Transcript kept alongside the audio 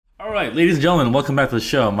All right, ladies and gentlemen, welcome back to the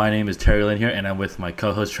show. My name is Terry Lynn here, and I'm with my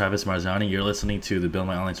co-host Travis Marzani. You're listening to the Build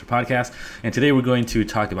My Online Store podcast, and today we're going to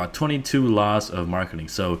talk about 22 Laws of Marketing.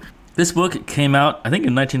 So this book came out, I think,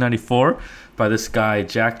 in 1994 by this guy,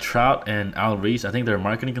 Jack Trout and Al Reese. I think they're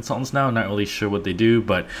marketing consultants now. I'm not really sure what they do,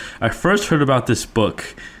 but I first heard about this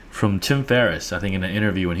book from Tim Ferriss, I think, in an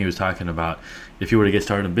interview when he was talking about if you were to get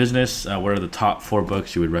started in business, what are the top 4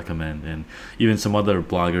 books you would recommend? And even some other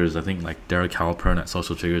bloggers, I think like Derek Halpern at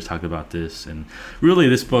Social Triggers talked about this. And really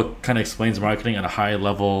this book kind of explains marketing at a high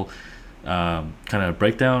level kind of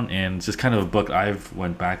breakdown. And it's just kind of a book I've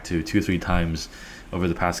went back to 2-3 times over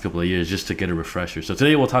the past couple of years just to get a refresher. So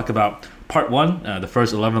today we'll talk about part 1, the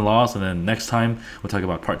first 11 laws, and then next time we'll talk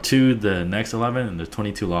about part 2, the next 11, and there's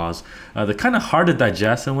 22 laws. They're kind of hard to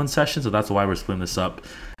digest in one session, so that's why we're splitting this up.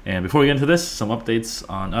 And before we get into this, some updates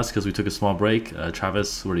on us because we took a small break.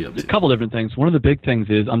 Travis, what are you up to? A couple different things. One of the big things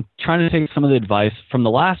is I'm trying to take some of the advice from the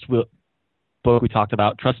last book we talked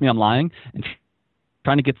about, Trust Me, I'm Lying, and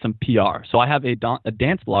trying to get some PR. So I have a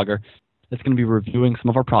dance blogger that's going to be reviewing some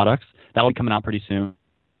of our products. That will be coming out pretty soon.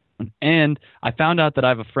 And I found out that I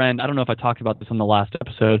have a friend, I don't know if I talked about this on the last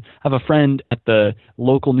episode, I have a friend at the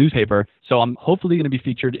local newspaper, so I'm hopefully going to be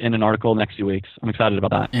featured in an article next few weeks. I'm excited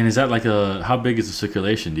about that. And is that like how big is the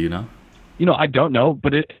circulation, do you know? I don't know,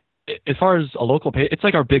 but as far as a local paper, it's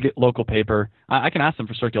like our big local paper. I can ask them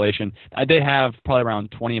for circulation. They have probably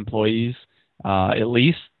around 20 employees at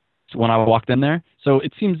least when I walked in there. So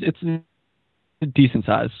it seems it's a decent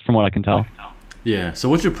size from what I can tell. Yeah. So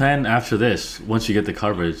what's your plan after this? Once you get the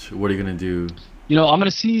coverage, what are you going to do? I'm going to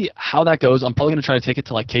see how that goes. I'm probably going to try to take it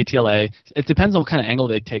to like KTLA. It depends on what kind of angle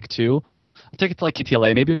they take too. I'll take it to like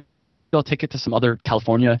KTLA. Maybe I'll take it to some other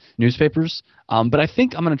California newspapers. But I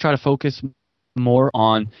think I'm going to try to focus more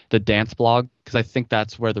on the dance blog because I think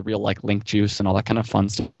that's where the real like link juice and all that kind of fun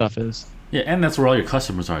stuff is. Yeah, and that's where all your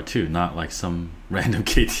customers are too, not like some random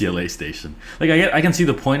KTLA station. Like I can see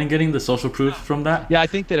the point in getting the social proof from that. Yeah, I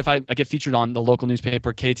think that if I get featured on the local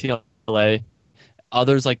newspaper, KTLA,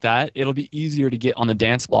 others like that, it'll be easier to get on the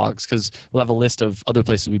dance blogs because we'll have a list of other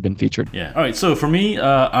places we've been featured. Yeah. All right. So for me,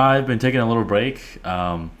 I've been taking a little break.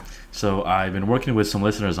 So I've been working with some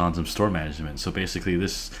listeners on some store management. So basically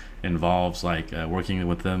this involves like working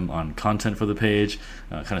with them on content for the page,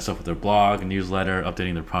 kind of stuff with their blog, newsletter,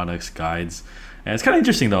 updating their products, guides. And it's kind of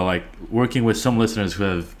interesting though, like working with some listeners who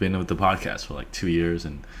have been with the podcast for like 2 years,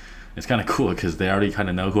 and it's kind of cool because they already kind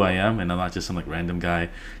of know who I am, and I'm not just some like random guy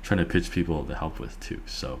trying to pitch people to help with too.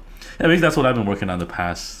 So I think that's what I've been working on the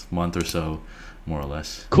past month or so, more or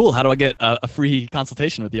less. Cool. How do I get a free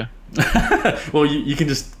consultation with you? Well, you can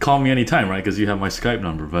just call me anytime, right? Because you have my Skype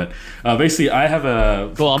number. But basically, I have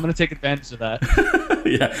a... Cool. I'm going to take advantage of that.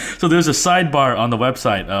 Yeah. So there's a sidebar on the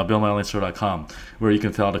website, buildmyonlinestore.com, where you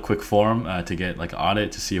can fill out a quick form to get like an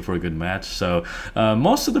audit to see if we're a good match. So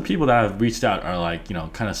most of the people that have reached out are like,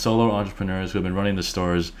 kind of solo entrepreneurs who have been running the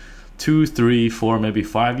stores 2, 3, 4, maybe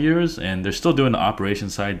 5 years, and they're still doing the operation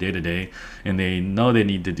side day to day, and they know they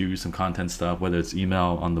need to do some content stuff, whether it's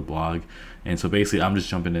email on the blog. And so basically I'm just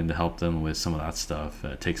jumping in to help them with some of that stuff,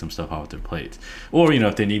 take some stuff off their plate, or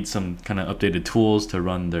if they need some kind of updated tools to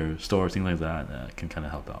run their store, things like that, can kind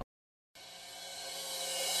of help out.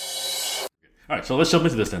 All right, so let's jump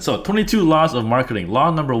into this then. So 22 laws of marketing. Law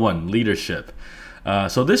number 1, leadership.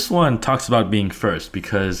 So this one talks about being first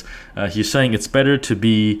because he's saying it's better to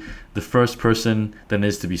be the first person than it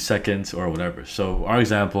is to be second or whatever. So our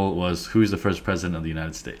example was, who's the first president of the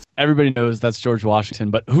United States? Everybody knows that's George Washington,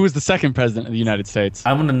 but who was the second president of the United States?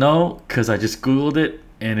 I'm going to know because I just Googled it,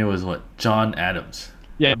 and it was John Adams.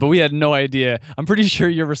 Yeah, but we had no idea. I'm pretty sure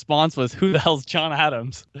your response was, who the hell's John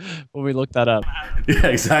Adams? When we looked that up. Yeah,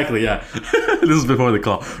 exactly, yeah. This is before the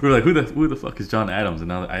call. We were like, who the fuck is John Adams? And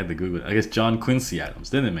now I had to Google it. I guess John Quincy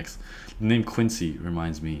Adams. Then it makes the name Quincy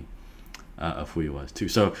reminds me of who he was too.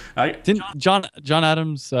 So didn't John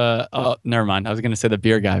Adams oh, never mind. I was gonna say the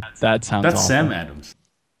beer guy. That sounds That's awful. Sam Adams.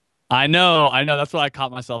 I know. That's what I caught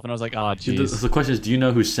myself, and I was like, oh, geez. The question is, do you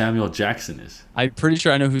know who Samuel Jackson is? I'm pretty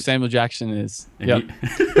sure I know who Samuel Jackson is. Yep.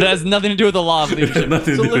 But it has nothing to do with the law of leadership.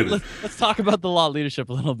 Let's talk about the law of leadership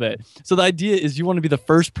a little bit. So the idea is you want to be the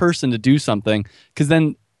first person to do something because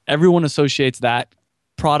then everyone associates that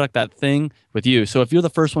product, that thing with you. So if you're the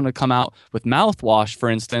first one to come out with mouthwash, for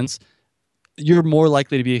instance, you're more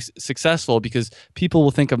likely to be successful because people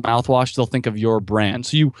will think of mouthwash, they'll think of your brand.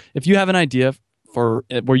 So if you have an idea for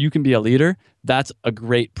where you can be a leader, that's a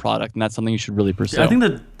great product, and that's something you should really pursue. Yeah, I think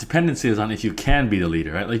the dependency is on if you can be the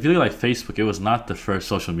leader, right? Like if you look at Facebook, it was not the first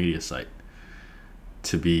social media site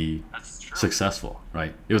to be successful,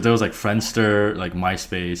 right? There was like Friendster, like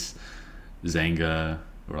MySpace, Zanga,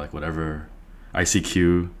 or like whatever,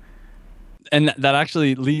 ICQ. And that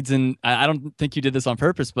actually leads in, I don't think you did this on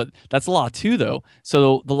purpose, but that's law two, though.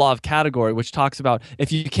 So the law of category, which talks about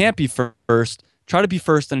if you can't be first, try to be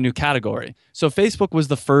first in a new category. So Facebook was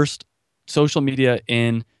the first social media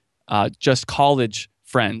in just college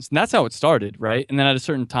friends. And that's how it started, right? And then at a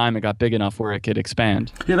certain time, it got big enough where it could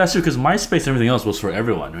expand. Yeah, that's true, because MySpace and everything else was for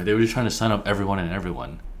everyone, right? They were just trying to sign up everyone and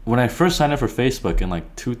everyone. When I first signed up for Facebook in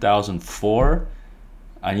like 2004,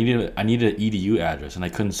 I needed an edu address, and I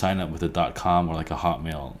couldn't sign up with a .com or like a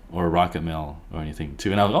Hotmail or a Rocket Mail or anything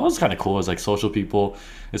too. And I was, oh, it's kind of cool. It's like social people.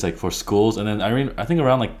 It's like for schools. And then I think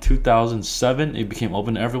around like 2007, it became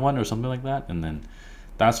open to everyone or something like that. And then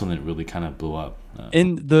that's when it really kind of blew up.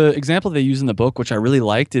 And the example they use in the book, which I really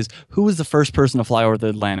liked, is who was the first person to fly over the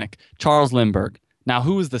Atlantic? Charles Lindbergh. Now,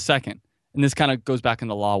 who was the second? And this kind of goes back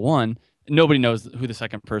into Law 1. Nobody knows who the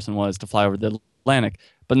second person was to fly over the Atlantic.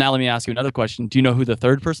 But now let me ask you another question. Do you know who the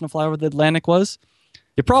third person to fly over the Atlantic was?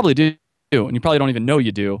 You probably do, and you probably don't even know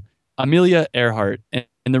you do. Amelia Earhart. And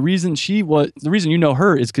the reason you know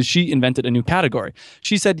her is because she invented a new category.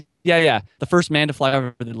 She said, yeah, the first man to fly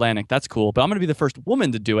over the Atlantic, that's cool, but I'm going to be the first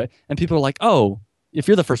woman to do it. And people are like, oh, if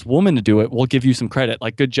you're the first woman to do it, we'll give you some credit.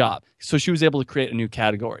 Like, good job. So she was able to create a new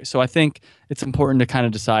category. So I think it's important to kind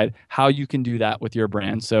of decide how you can do that with your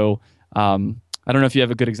brand. So I don't know if you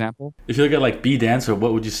have a good example. If you look at like B-Dancer,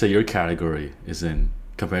 what would you say your category is in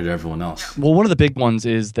compared to everyone else? Well, one of the big ones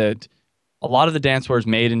is that a lot of the dancewear is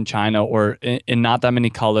made in China or in not that many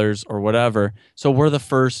colors or whatever. So we're the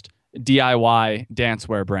first DIY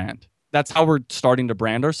dancewear brand. That's how we're starting to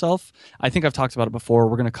brand ourselves. I think I've talked about it before.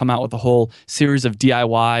 We're going to come out with a whole series of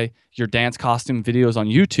DIY your dance costume videos on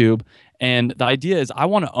YouTube. And the idea is I'm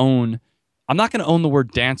not going to own the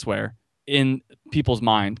word dancewear in people's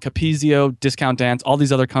mind. Capezio, Discount Dance, all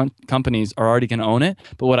these other companies are already going to own it.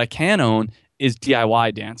 But what I can own is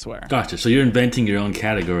DIY dancewear. Gotcha. So you're inventing your own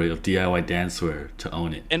category of DIY dancewear to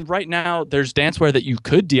own it. And right now, there's dancewear that you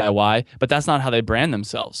could DIY, but that's not how they brand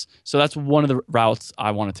themselves. So that's one of the routes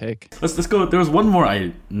I want to take. Let's go. There was one more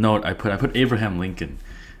I put Abraham Lincoln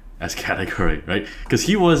as category, right? Because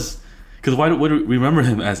why do we remember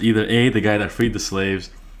him as either A, the guy that freed the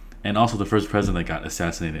slaves, and also the first president that got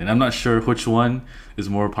assassinated. And I'm not sure which one is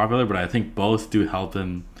more popular, but I think both do help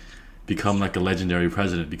him become like a legendary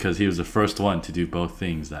president because he was the first one to do both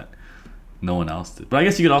things that no one else did. But I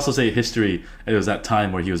guess you could also say history, it was that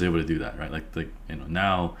time where he was able to do that, right? Like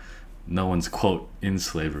now no one's quote in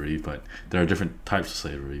slavery, but there are different types of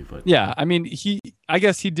slavery. But yeah, I mean, I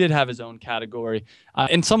guess he did have his own category.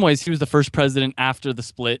 In some ways, he was the first president after the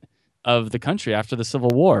split of the country, after the Civil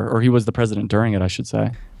War, or he was the president during it, I should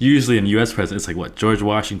say. Usually in U.S. presidents, it's like George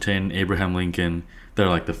Washington, Abraham Lincoln, they're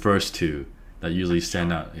like the first two that usually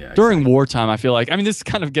stand out. Yeah. During wartime, I feel like, this is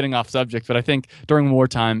kind of getting off subject, but I think during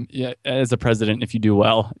wartime, as a president, if you do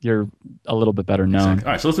well, you're a little bit better known. Exactly.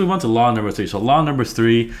 All right, so let's move on to law number 3. So law number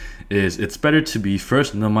 3 is it's better to be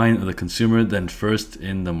first in the mind of the consumer than first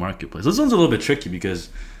in the marketplace. This one's a little bit tricky because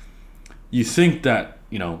you think that,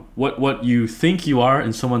 what you think you are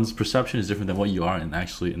in someone's perception is different than what you are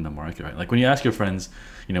actually in the market, right? Like when you ask your friends,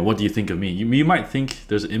 what do you think of me? You might think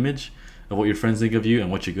there's an image of what your friends think of you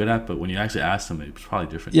and what you're good at, but when you actually ask them, it's probably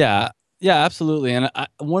different. Yeah, absolutely. And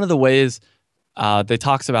one of the ways they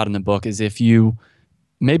talks about in the book is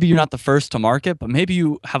maybe you're not the first to market, but maybe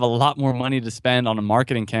you have a lot more money to spend on a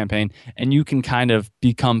marketing campaign and you can kind of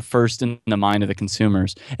become first in the mind of the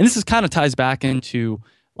consumers. And this is kind of ties back into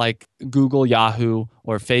like Google, Yahoo,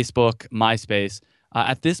 or Facebook, MySpace.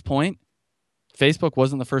 At this point, Facebook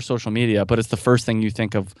wasn't the first social media, but it's the first thing you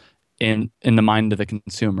think of in the mind of the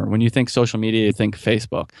consumer. When you think social media, you think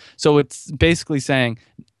Facebook. So it's basically saying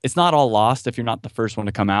it's not all lost if you're not the first one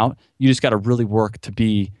to come out. You just got to really work to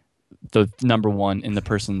be the number one in the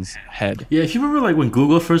person's head. Yeah, if you remember like when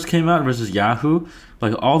Google first came out versus Yahoo,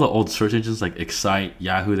 like all the old search engines like Excite,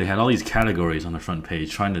 Yahoo, they had all these categories on the front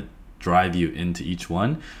page trying to drive you into each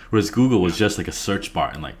one, whereas Google was just like a search bar,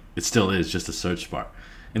 and like it still is just a search bar.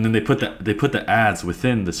 And then they put the ads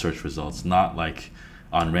within the search results, not like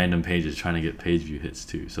on random pages trying to get page view hits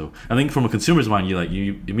too. So I think from a consumer's mind, you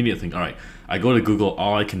immediately think, all right, I go to Google,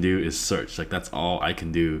 all I can do is search. Like that's all I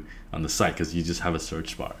can do on the site because you just have a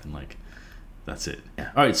search bar and like that's it.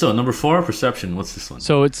 Yeah. All right, so number 4, perception. What's this one?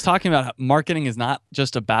 So it's talking about how marketing is not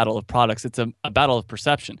just a battle of products, it's a battle of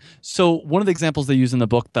perception. So one of the examples they use in the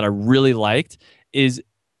book that I really liked is,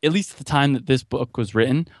 at least at the time that this book was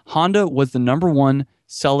written, Honda was the number 1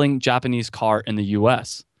 selling Japanese car in the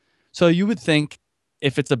US. So you would think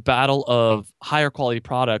if it's a battle of higher quality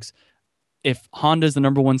products, if Honda is the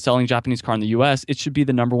number 1 selling Japanese car in the US, it should be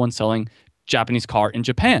the number 1 selling Japanese car in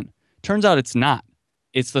Japan. Turns out it's not.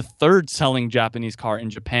 It's the third selling Japanese car in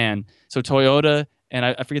Japan. So Toyota and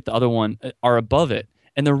I forget the other one are above it.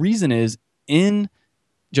 And the reason is in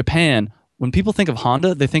Japan, when people think of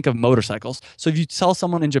Honda, they think of motorcycles. So if you tell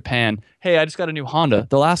someone in Japan, hey, I just got a new Honda,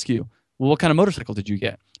 they'll ask you, well, what kind of motorcycle did you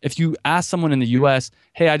get? If you ask someone in the US,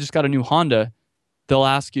 hey, I just got a new Honda, they'll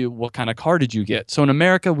ask you, what kind of car did you get? So in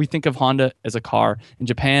America, we think of Honda as a car. In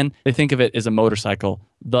Japan, they think of it as a motorcycle.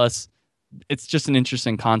 Thus, it's just an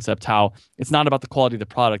interesting concept how it's not about the quality of the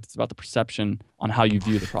product, it's about the perception on how you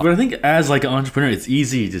view the product. But I think as like an entrepreneur, it's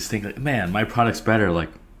easy to just think like, man, my product's better. Like,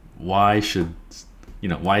 why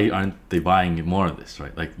aren't they buying more of this,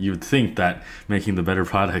 right? Like, you would think that making the better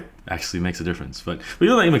product actually makes a difference. But you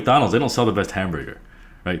know, like McDonald's, they don't sell the best hamburger,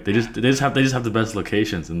 right? They just have the best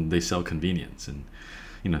locations, and they sell convenience. And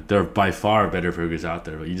there are by far better burgers out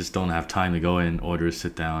there, but you just don't have time to go in, order,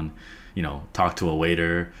 sit down, talk to a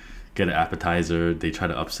waiter, get an appetizer. They try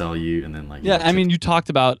to upsell you, and then I mean, you talked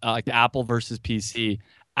about like Apple versus PC.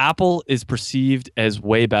 Apple is perceived as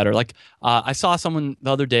way better. Like I saw someone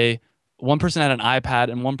the other day. One person had an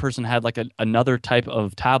iPad and one person had like another type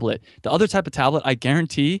of tablet. The other type of tablet, I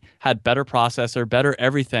guarantee, had better processor, better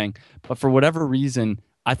everything. But for whatever reason,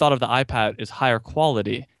 I thought of the iPad as higher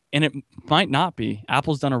quality, and it might not be.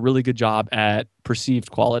 Apple's done a really good job at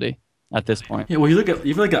perceived quality at this point. Yeah, well, you look at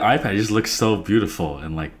even like an iPad, it just looks so beautiful,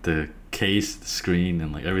 and like the case, the screen,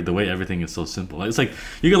 and like the way everything is so simple. Like, it's like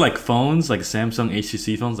you get like phones, like Samsung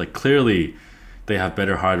HTC phones. Like, clearly, they have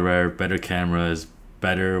better hardware, better cameras,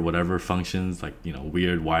 better whatever functions, like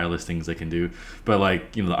weird wireless things they can do. But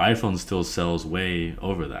like the iPhone still sells way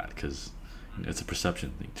over that because it's a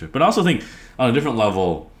perception thing too. But I also think on a different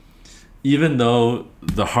level, even though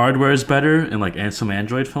the hardware is better and some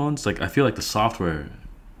Android phones, like I feel like the software,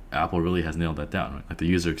 Apple really has nailed that down, right? Like the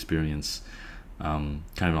user experience, kind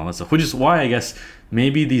of all that stuff. Which is why I guess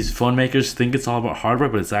maybe these phone makers think it's all about hardware,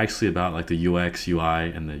 but it's actually about like the UX, UI,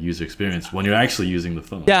 and the user experience when you're actually using the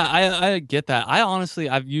phone. Yeah, I get that.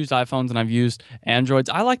 I've used iPhones and I've used Androids.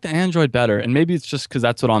 I like the Android better, and maybe it's just because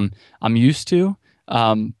that's what I'm used to.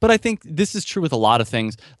 But I think this is true with a lot of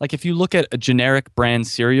things. Like if you look at a generic brand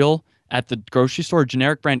cereal at the grocery store,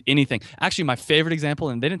 generic brand anything. Actually, my favorite example,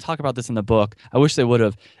 and they didn't talk about this in the book, I wish they would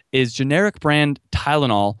have, is generic brand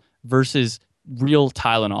Tylenol versus real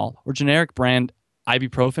Tylenol, or generic brand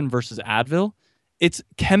ibuprofen versus Advil. It's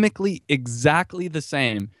chemically exactly the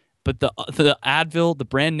same, but the Advil, the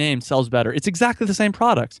brand name, sells better. It's exactly the same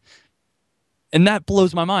products. And that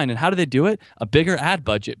blows my mind. And how do they do it? A bigger ad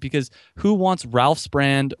budget, because who wants Ralph's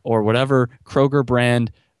brand or whatever Kroger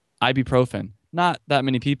brand ibuprofen? Not that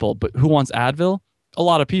many people, but who wants Advil? A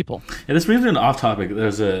lot of people. Yeah, this brings me to an off topic.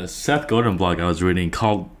 There's a Seth Godin blog I was reading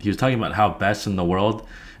he was talking about how best in the world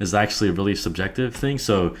is actually a really subjective thing.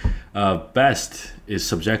 So best is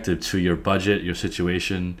subjective to your budget, your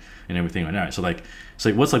situation, and everything right now. So it's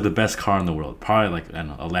like what's like the best car in the world? Probably like, I don't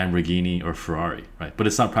know, a Lamborghini or Ferrari, right? But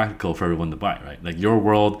it's not practical for everyone to buy, right? Like your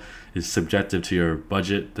world is subjective to your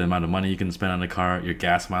budget, the amount of money you can spend on a car, your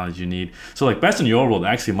gas mileage you need. So like best in your world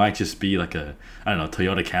actually might just be like a, I don't know,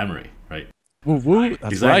 Toyota Camry, right? Woo,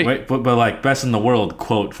 that's exactly, right. But like best in the world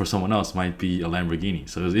quote for someone else might be a Lamborghini.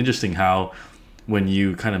 So it's interesting how when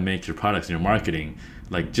you kind of make your products and your marketing,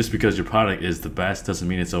 like just because your product is the best doesn't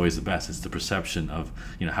mean it's always the best. It's the perception of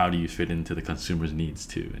how do you fit into the consumer's needs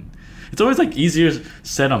too. And it's always like easier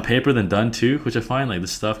said on paper than done too, which I find like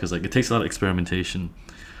this stuff, because like it takes a lot of experimentation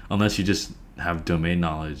unless you just have domain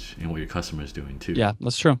knowledge in what your customer is doing too. Yeah,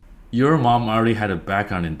 that's true. Your mom already had a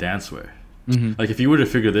background in dancewear. Mm-hmm. Like if you were to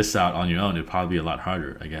figure this out on your own, it'd probably be a lot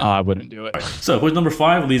harder again. I wouldn't do it. So what's number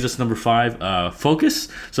 5 leads us to number 5, focus.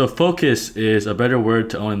 So focus is a better word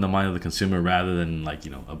to own in the mind of the consumer rather than like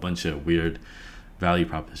a bunch of weird value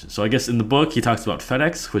propositions. So I guess in the book he talks about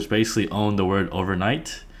FedEx, which basically owned the word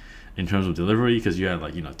overnight in terms of delivery, because you had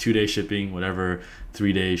like 2-day shipping, whatever,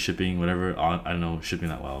 3-day shipping, whatever. I don't know shipping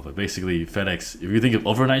that well, but basically FedEx, if you think of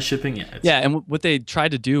overnight shipping, and what they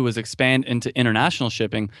tried to do was expand into international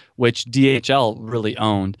shipping, which DHL really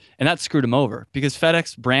owned, and that screwed them over, because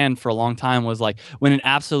FedEx brand for a long time was like when it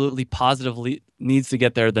absolutely positively needs to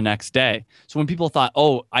get there the next day. So when people thought,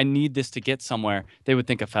 oh, I need this to get somewhere, they would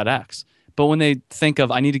think of FedEx. But when they think of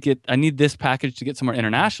I need this package to get somewhere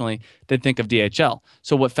internationally, they think of DHL.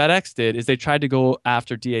 So what FedEx did is they tried to go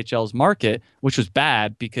after DHL's market, which was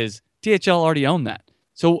bad because DHL already owned that.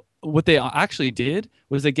 So what they actually did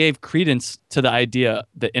was they gave credence to the idea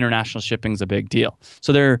that international shipping is a big deal.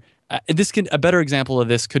 So a better example of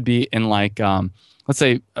this could be in like let's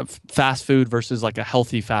say fast food versus like a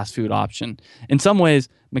healthy fast food option. In some ways,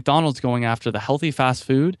 McDonald's going after the healthy fast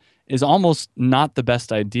food is almost not the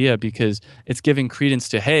best idea, because it's giving credence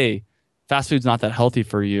to, hey, fast food's not that healthy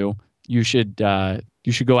for you. You should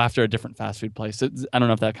go after a different fast food place. I don't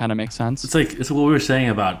know if that kind of makes sense. It's what we were saying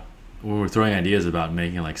about when we were throwing ideas about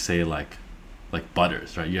making like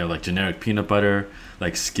butters, right? You have like generic peanut butter,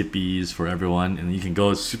 like Skippies for everyone, and you can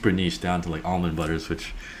go super niche down to like almond butters,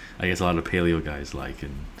 which I guess a lot of paleo guys like.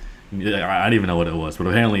 And I don't even know what it was, but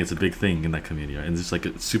apparently it's a big thing in that community, right? And it's just like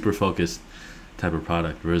a super focused type of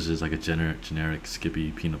product versus like a generic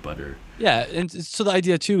Skippy peanut butter. Yeah, and so the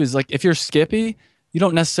idea too is like if you're Skippy,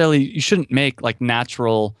 you shouldn't make like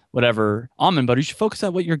natural whatever almond butter. You should focus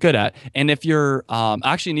on what you're good at. And if you're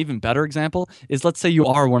actually an even better example is, let's say you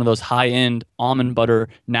are one of those high-end almond butter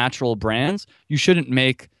natural brands, you shouldn't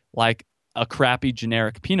make like a crappy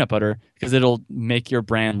generic peanut butter because it'll make your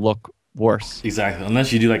brand look worse. Exactly,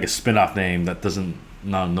 unless you do like a spin-off name that doesn't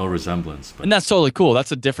no resemblance. And that's totally cool.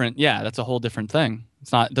 That's a whole different thing.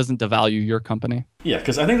 It doesn't devalue your company. Yeah,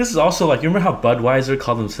 because I think this is also like, you remember how Budweiser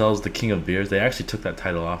called themselves the king of beers? They actually took that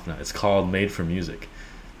title off now. It's called Made for Music.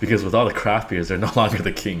 Because with all the craft beers, they're no longer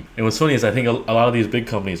the king. And what's funny is I think a lot of these big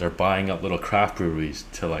companies are buying up little craft breweries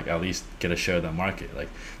to like at least get a share of that market. Like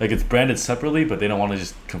it's branded separately, but they don't want to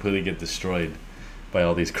just completely get destroyed by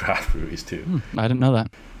all these craft breweries too. I didn't know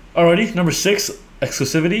that. Alrighty, number 6,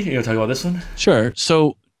 exclusivity. You gonna talk about this one? Sure.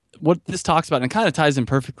 So what this talks about, and it kind of ties in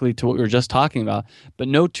perfectly to what we were just talking about, but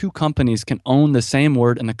no two companies can own the same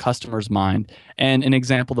word in the customer's mind. And an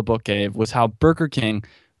example the book gave was how Burger King,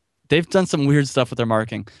 they've done some weird stuff with their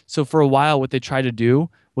marketing. So for a while, what they tried to do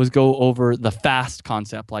was go over the fast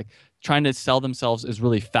concept, like trying to sell themselves as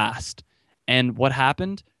really fast. And what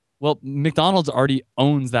happened? Well, McDonald's already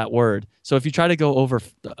owns that word. So if you try to go over,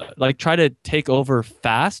 try to take over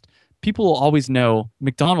fast, people will always know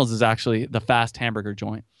McDonald's is actually the fast hamburger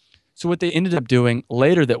joint. So what they ended up doing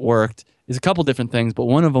later that worked is a couple different things, but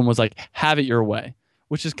one of them was like, have it your way,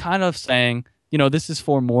 which is kind of saying, this is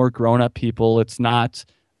for more grown-up people. It's not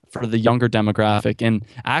for the younger demographic. And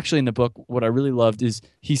actually in the book, what I really loved is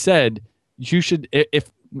he said, you should,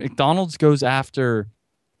 if McDonald's goes after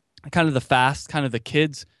kind of the fast, kind of the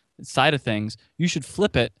kids side of things, you should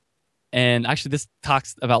flip it. And actually this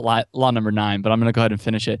talks about law number 9, but I'm going to go ahead and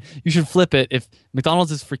finish it. You should flip it. If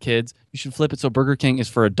McDonald's is for kids, you should flip it so Burger King is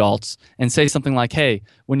for adults, and say something like, hey,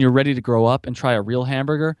 when you're ready to grow up and try a real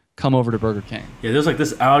hamburger, come over to Burger King. Yeah, there's like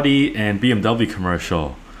this Audi and BMW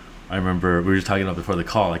commercial I remember we were just talking about before the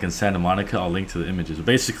call, like in Santa Monica. I'll link to the images. But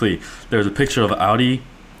basically, there was a picture of Audi,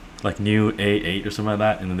 like new A8 or something like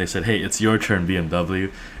that, and then they said, hey, it's your turn, BMW.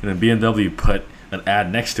 And then BMW put an ad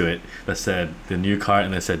next to it that said the new car,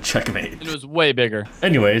 and they said checkmate. It was way bigger.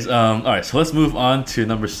 Anyways, all right, so let's move on to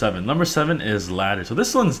number 7. Number 7 is ladder. So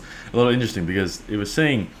this one's a little interesting because it was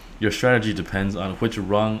saying your strategy depends on which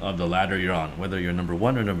rung of the ladder you're on, whether you're number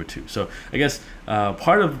 1 or number 2. So I guess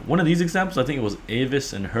part of one of these examples, I think it was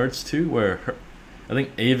Avis and Hertz too, where I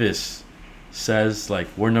think Avis says like,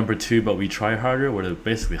 we're number 2 but we try harder, where they're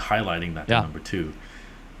basically highlighting that they're number 2.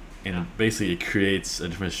 And basically, it creates a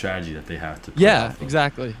different strategy that they have to play off of.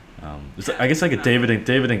 Exactly. It's, I guess, like a David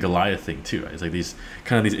and Goliath thing too, right? It's like these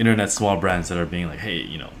internet small brands that are being like, hey,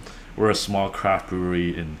 we're a small craft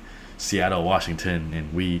brewery in Seattle, Washington,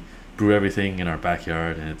 and we brew everything in our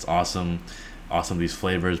backyard, and it's awesome, these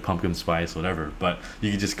flavors, pumpkin spice, whatever. But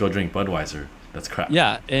you can just go drink Budweiser. That's crap.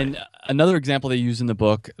 Yeah, and another example they use in the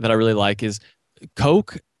book that I really like is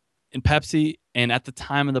Coke and Pepsi, and at the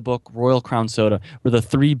time of the book, Royal Crown Soda were the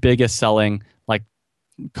 3 biggest selling like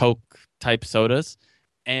Coke type sodas.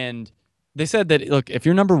 And they said that, look, if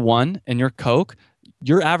you're number 1 and you're Coke,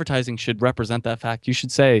 your advertising should represent that fact. You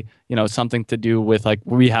should say, something to do with like,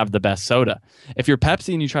 we have the best soda. If you're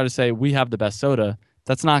Pepsi and you try to say we have the best soda,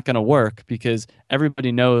 that's not going to work because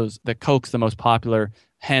everybody knows that Coke's the most popular,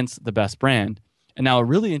 hence the best brand. And now a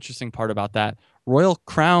really interesting part about that, Royal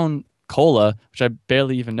Crown Cola, which I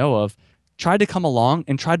barely even know of, tried to come along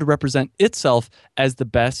and tried to represent itself as the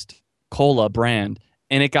best cola brand,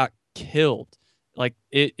 and it got killed. Like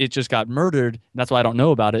it just got murdered. And that's why I don't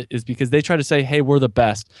know about it, is because they tried to say, hey, we're the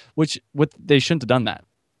best, which they shouldn't have done that.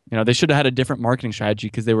 They should have had a different marketing strategy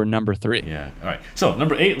because they were number 3. Yeah. All right. So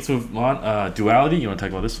number 8, let's move on. Duality. You want to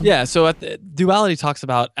talk about this one? Yeah. So Duality talks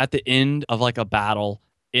about at the end of like a battle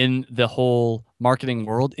in the whole marketing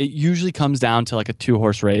world, it usually comes down to like a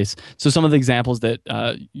 2-horse race. So some of the examples that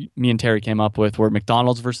me and Terry came up with were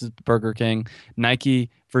McDonald's versus Burger King, Nike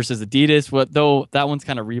versus Adidas, though that one's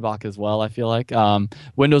kind of Reebok as well, I feel like.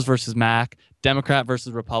 Windows versus Mac, Democrat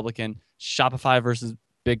versus Republican, Shopify versus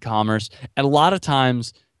BigCommerce. And a lot of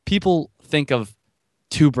times people think of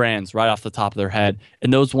 2 brands right off the top of their head,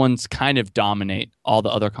 and those ones kind of dominate all the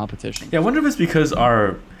other competition. Yeah, I wonder if it's because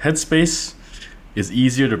our headspace is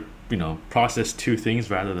easier to process two things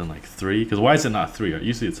rather than like three? Because why is it not three?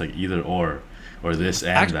 Usually it's like either or this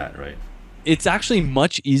and that, right? It's actually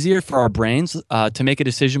much easier for our brains to make a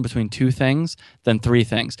decision between two things than three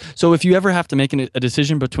things. So if you ever have to make a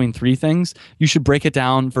decision between three things, you should break it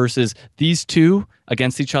down versus these two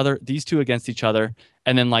against each other, these two against each other,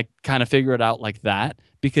 and then like kind of figure it out like that,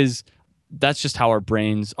 because that's just how our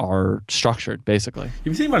brains are structured, basically. If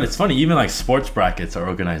you think about it, it's funny. Even like sports brackets are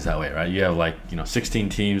organized that way, right? You have like 16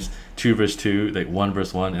 teams, 2 versus 2, like 1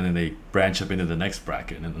 versus 1, and then they branch up into the next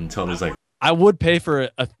bracket, and until there's like. I would pay for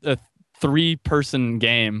a 3-person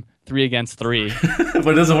game, 3 against 3, but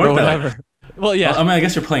it doesn't work that way. Well, yeah. I mean, I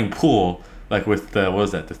guess you're playing pool, like with the what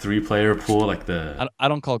was that? The 3-player pool, like the. I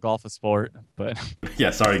don't call golf a sport, but.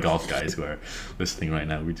 Yeah, sorry, golf guys who are listening right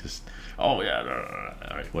now. We just. Oh yeah,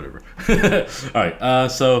 all right, whatever. All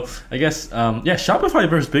right, so I guess Shopify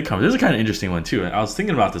versus BigCommerce. This is a kind of interesting one too. I was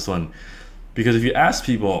thinking about this one because if you ask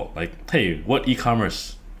people like, hey, what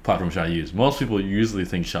e-commerce platform should I use? Most people usually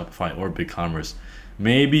think Shopify or BigCommerce.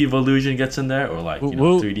 Maybe Volusion gets in there, or like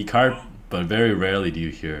 3D Cart, but very rarely do you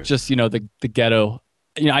hear just the ghetto.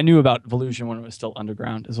 I knew about Volusion when it was still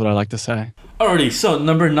underground, is what I like to say. Alrighty, so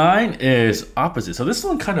number 9 is opposite. So this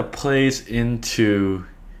one kind of plays into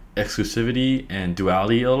exclusivity and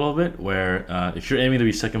duality a little bit, where if you're aiming to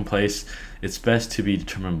be second place, it's best to be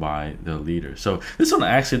determined by the leader. So this one I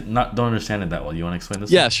actually don't understand it that well. You want to explain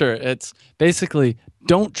this? Yeah, sure. It's basically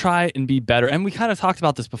don't try and be better. And we kind of talked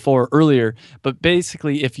about this before earlier, but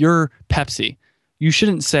basically if you're Pepsi, you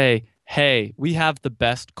shouldn't say, hey, we have the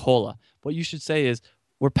best cola. What you should say is,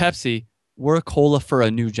 we're Pepsi, we're a cola for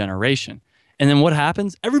a new generation. And then what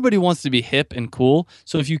happens? Everybody wants to be hip and cool.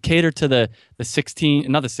 So if you cater to the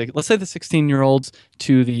 16, let's say the 16-year-olds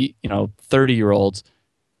to the 30-year-olds,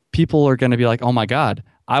 people are going to be like, oh my God,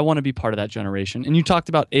 I want to be part of that generation. And you talked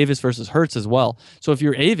about Avis versus Hertz as well. So if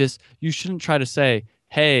you're Avis, you shouldn't try to say,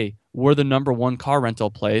 hey, we're the number 1 car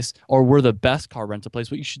rental place, or we're the best car rental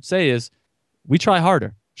place. What you should say is, we try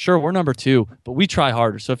harder. Sure, we're number 2, but we try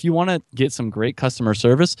harder. So if you want to get some great customer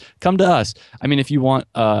service, come to us. I mean, if you want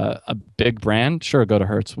a big brand, sure, go to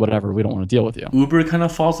Hertz, whatever. We don't want to deal with you. Uber kind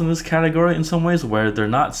of falls in this category in some ways, where they're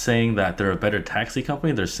not saying that they're a better taxi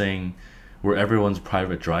company. They're saying we're everyone's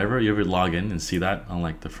private driver. You ever log in and see that on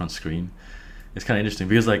like the front screen? It's kind of interesting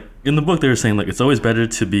because like in the book they were saying like it's always better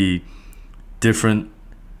to be different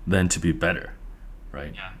than to be better.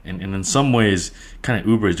 Right. Yeah. And in some ways, kind of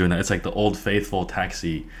Uber is doing that. It's like the old faithful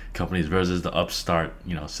taxi companies versus the upstart,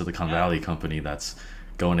 Silicon Valley company that's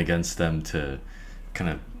going against them to kind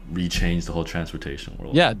of rechange the whole transportation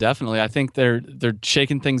world. Yeah, definitely. I think they're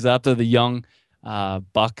shaking things up. They're the young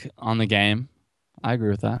buck on the game. I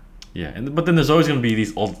agree with that. Yeah, but then there's always going to be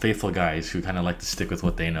these old faithful guys who kind of like to stick with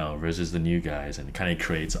what they know versus the new guys, and it kind of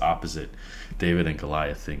creates opposite David and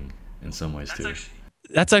Goliath thing in some ways too.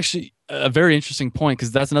 That's actually a very interesting point,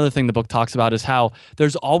 because that's another thing the book talks about, is how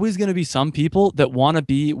there's always going to be some people that want to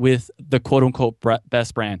be with the quote-unquote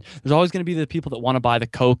best brand. There's always going to be the people that want to buy the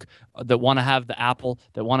Coke, that want to have the Apple,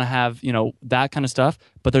 that want to have, that kind of stuff.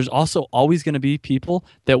 But there's also always going to be people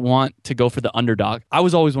that want to go for the underdog. I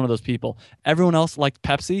was always one of those people. Everyone else liked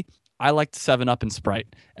Pepsi. I liked 7-Up and Sprite.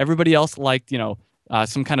 Everybody else liked,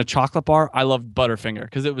 some kind of chocolate bar. I loved Butterfinger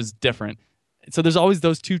because it was different. So there's always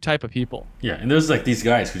those two type of people. Yeah, and there's like these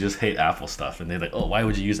guys who just hate Apple stuff, and they're like, oh, why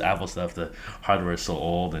would you use Apple stuff? The hardware is so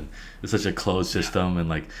old, and it's such a closed system, and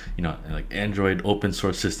like like Android open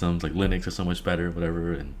source systems like Linux are so much better,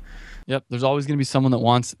 whatever. And yep, there's always going to be someone that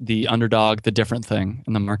wants the underdog, the different thing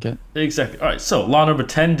in the market. Exactly. All right, so law number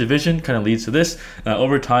 10, division, kind of leads to this.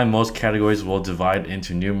 Over time, most categories will divide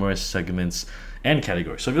into numerous segments and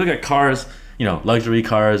categories. So if you look at cars, luxury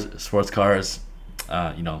cars, sports cars,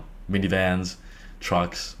 minivans,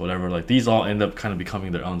 trucks, whatever, like these all end up kind of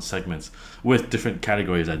becoming their own segments with different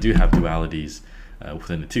categories that do have dualities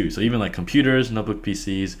within it too. So even like computers, notebook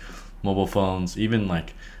PCs, mobile phones, even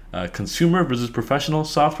like consumer versus professional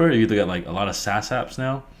software. You look at like a lot of SaaS apps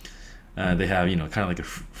now. They have kind of like a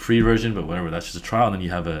free version, but whatever, that's just a trial. And then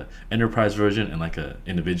you have a enterprise version and like a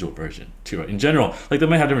individual version too. Right? In general, like they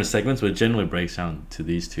might have different segments, but it generally breaks down to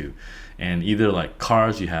these two. And either like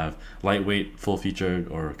cars, you have lightweight, full featured,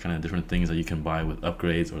 or kind of different things that you can buy with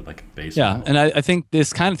upgrades or like a base. Yeah, model. and I think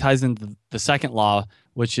this kind of ties into the second law,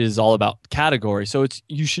 which is all about category. So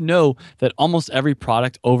you should know that almost every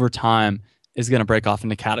product over time is going to break off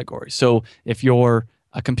into categories. So if you're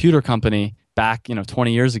a computer company back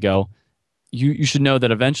 20 years ago, you should know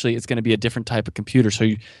that eventually it's going to be a different type of computer. So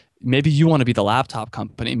maybe you want to be the laptop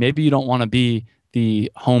company. Maybe you don't want to be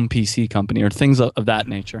the home PC company or things of that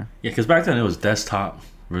nature. Yeah, because back then it was desktop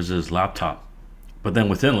versus laptop. But then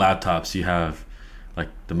within laptops, you have like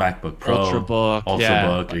the MacBook Pro,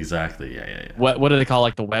 Ultrabook, exactly. Yeah. What do they call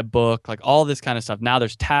like the web book, like all this kind of stuff. Now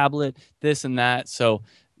there's tablet, this and that. So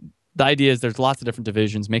the idea is there's lots of different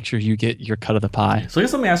divisions. Make sure you get your cut of the pie. So I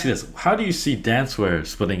guess let me ask you this: how do you see dancewear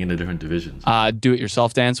splitting into different divisions?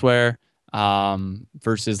 Do-it-yourself dancewear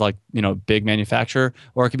versus like big manufacturer,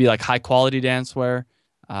 or it could be like high quality dancewear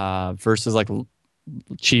versus like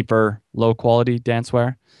cheaper, low quality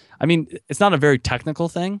dancewear. I mean, it's not a very technical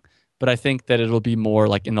thing, but I think that it'll be more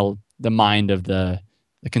like in the mind of the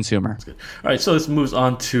consumer. That's good. All right, so this moves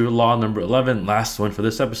on to law number 11, last one for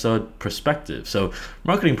this episode, perspective. So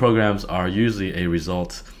marketing programs are usually a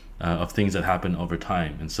result of things that happen over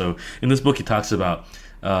time. And so in this book, he talks about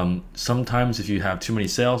sometimes if you have too many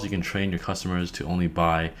sales, you can train your customers to only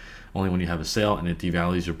buy only when you have a sale, and it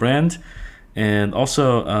devalues your brand. And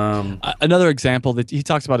also another example that he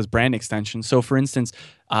talks about is brand extension. So for instance,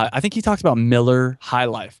 I think he talks about Miller High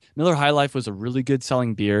Life. Miller High Life was a really good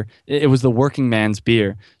selling beer. It was the working man's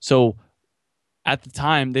beer. So at the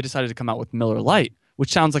time, they decided to come out with Miller Lite,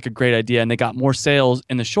 which sounds like a great idea. And they got more sales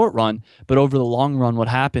in the short run. But over the long run, what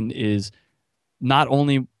happened is not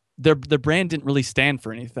only their brand didn't really stand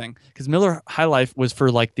for anything, because Miller High Life was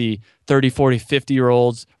for like the 30, 40,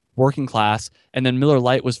 50-year-olds, working class, and then Miller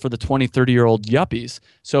Lite was for the 20, 30-year-old yuppies.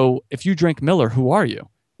 So if you drink Miller, who are you?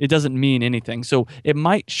 It doesn't mean anything. So it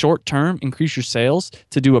might short term increase your sales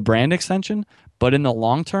to do a brand extension, but in the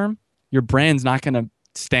long term, your brand's not going to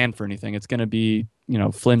stand for anything. It's going to be,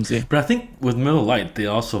 flimsy. But I think with Miller Lite, they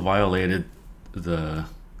also violated the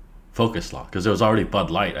focus law, because there was already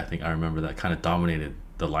Bud Light. I think I remember that kind of dominated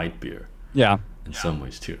the light beer. Yeah. In some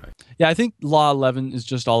ways too, right? Yeah, I think Law 11 is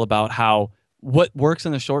just all about how what works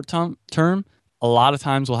in the short term a lot of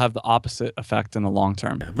times will have the opposite effect in the long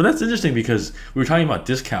term. Yeah, but that's interesting, because we were talking about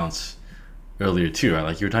discounts earlier too, right?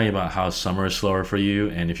 Like you were talking about how summer is slower for you,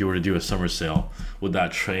 and if you were to do a summer sale, would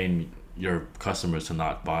that train your customers to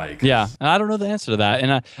not buy? Yeah, and I don't know the answer to that,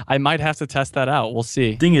 and I might have to test that out. We'll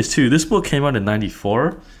see. Thing is too, this book came out in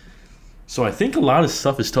 94, so I think a lot of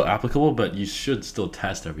stuff is still applicable, but you should still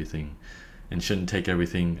test everything and shouldn't take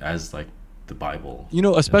everything as like the Bible.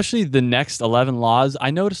 Especially the next 11 laws,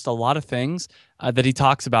 I noticed a lot of things that he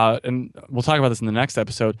talks about, and we'll talk about this in the next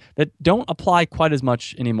episode, that don't apply quite as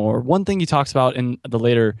much anymore. One thing he talks about in the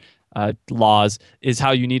later laws is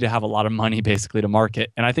how you need to have a lot of money basically to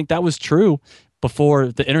market. And I think that was true before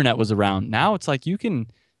the internet was around. Now it's like you can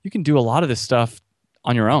do a lot of this stuff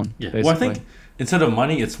on your own. Yeah. Basically. Well, I think instead of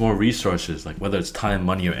money, it's more resources, like whether it's time,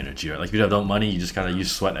 money, or energy, right? Like if you have no money, you just gotta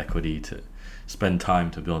use sweat equity to spend time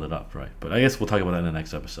to build it up, right? But I guess we'll talk about that in the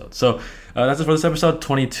next episode. So that's it for this episode,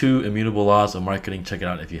 22 Immutable Laws of Marketing. Check it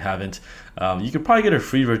out if you haven't. You could probably get a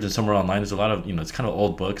free version somewhere online. There's a lot of, it's kind of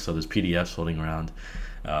old books, so there's PDFs floating around,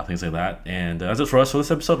 things like that. And that's it for us for this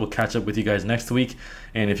episode. We'll catch up with you guys next week.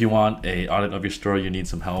 And if you want a audit of your store, you need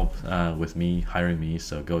some help with me, hiring me,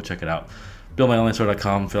 so go check it out.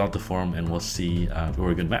 BuildMyOnlineStore.com, fill out the form, and we'll see if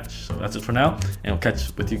we're a good match. So that's it for now, and we'll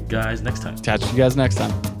catch with you guys next time. Catch you guys next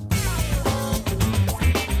time.